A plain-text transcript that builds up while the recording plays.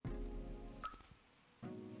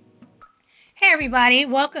Hey everybody,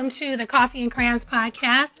 welcome to the Coffee and Crayons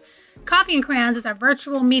podcast. Coffee and Crayons is our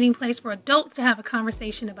virtual meeting place for adults to have a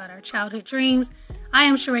conversation about our childhood dreams. I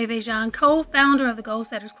am Sheree Vejan, co-founder of the Goal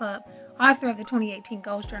Setters Club, author of the 2018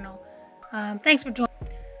 Goals Journal. Thanks for joining.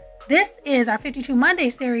 This is our 52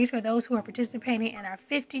 Monday series for those who are participating in our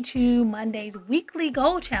 52 Mondays weekly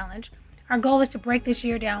goal challenge. Our goal is to break this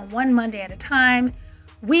year down one Monday at a time.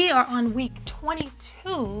 We are on week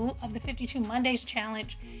 22 of the 52 Mondays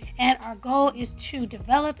challenge, and our goal is to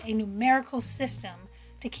develop a numerical system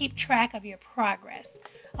to keep track of your progress.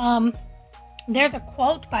 There's a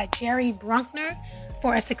quote by Jerry Bruckner: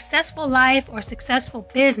 for a successful life or successful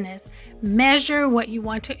business, measure what you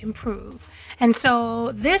want to improve. And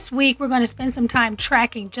so this week, we're going to spend some time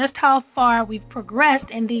tracking just how far we've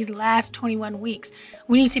progressed in these last 21 weeks.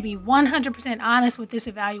 We need to be 100% honest with this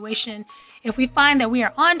evaluation. If we find that we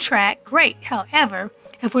are on track, great. However,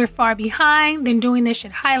 if we're far behind, then doing this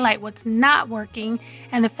should highlight what's not working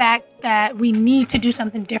and the fact that we need to do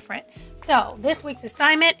something different. So this week's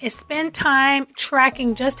assignment is spend time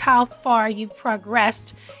tracking just how far you've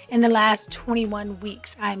progressed in the last 21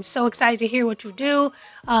 weeks. I'm so excited to hear what you do.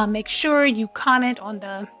 Make sure you comment on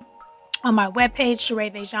my webpage,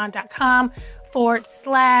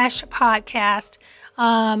 ShereeVejan.com/podcast.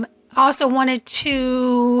 Also wanted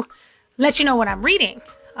to let you know what I'm reading.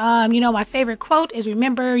 My favorite quote is,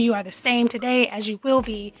 remember, you are the same today as you will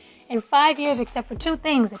be in 5 years, except for two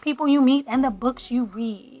things: the people you meet and the books you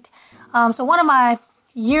read. So one of my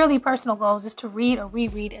yearly personal goals is to read or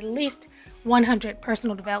reread at least 100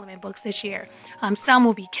 personal development books this year. Some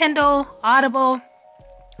will be Kindle, Audible,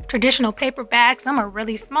 traditional paperback. Some are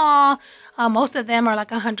really small. Most of them are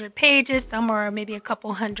like 100 pages. Some are maybe a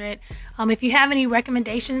couple hundred. If you have any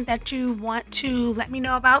recommendations that you want to let me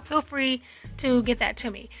know about, feel free to get that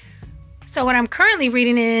to me. So what I'm currently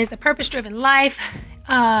reading is The Purpose-Driven Life,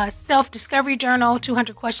 Self-Discovery Journal,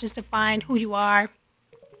 200 Questions to Find Who You Are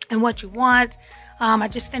and What You Want. I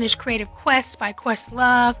just finished Creative Quest by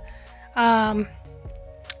Questlove. I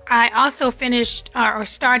also finished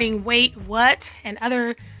starting Wait, What? And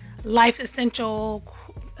Other Life Essentials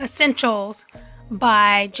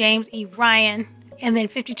by James E. Ryan. And then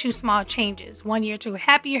 52 Small Changes, 1 Year to a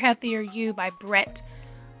Happier, Healthier You by Brett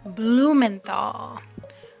Blumenthal.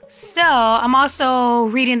 So I'm also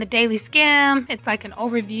reading The Daily Skim. It's like an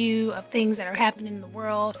overview of things that are happening in the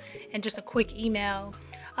world and just a quick email.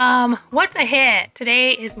 What's ahead?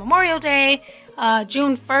 Today is Memorial Day.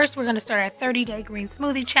 June 1st, we're going to start our 30-day green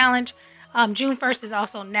smoothie challenge. June 1st is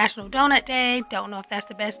also National Donut Day. Don't know if that's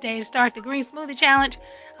the best day to start the green smoothie challenge.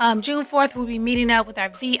 June 4th, we'll be meeting up with our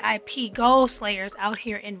VIP goal slayers out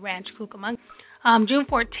here in Ranch Cucamonga. June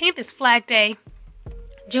 14th is Flag Day.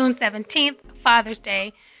 June 17th, Father's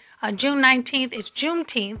Day. June 19th is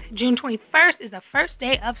Juneteenth. June 21st is the first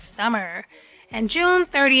day of summer. And June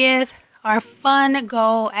 30th, our fun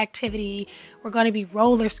goal activity, we're going to be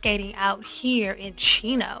roller skating out here in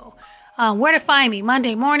Chino. Where to find me?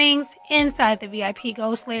 Monday mornings inside the VIP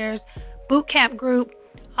Goal Slayers boot camp group.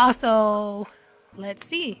 Also, let's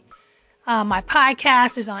see. My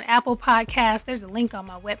podcast is on Apple Podcasts. There's a link on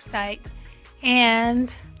my website.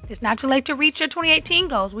 And it's not too late to reach your 2018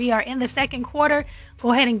 goals. We are in the second quarter.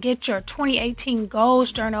 Go ahead and get your 2018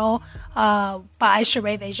 Goals Journal by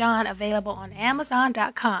Sheree Vejan, available on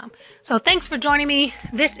Amazon.com. So thanks for joining me.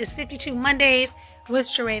 This is 52 Mondays with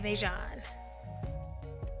Sheree Vejan.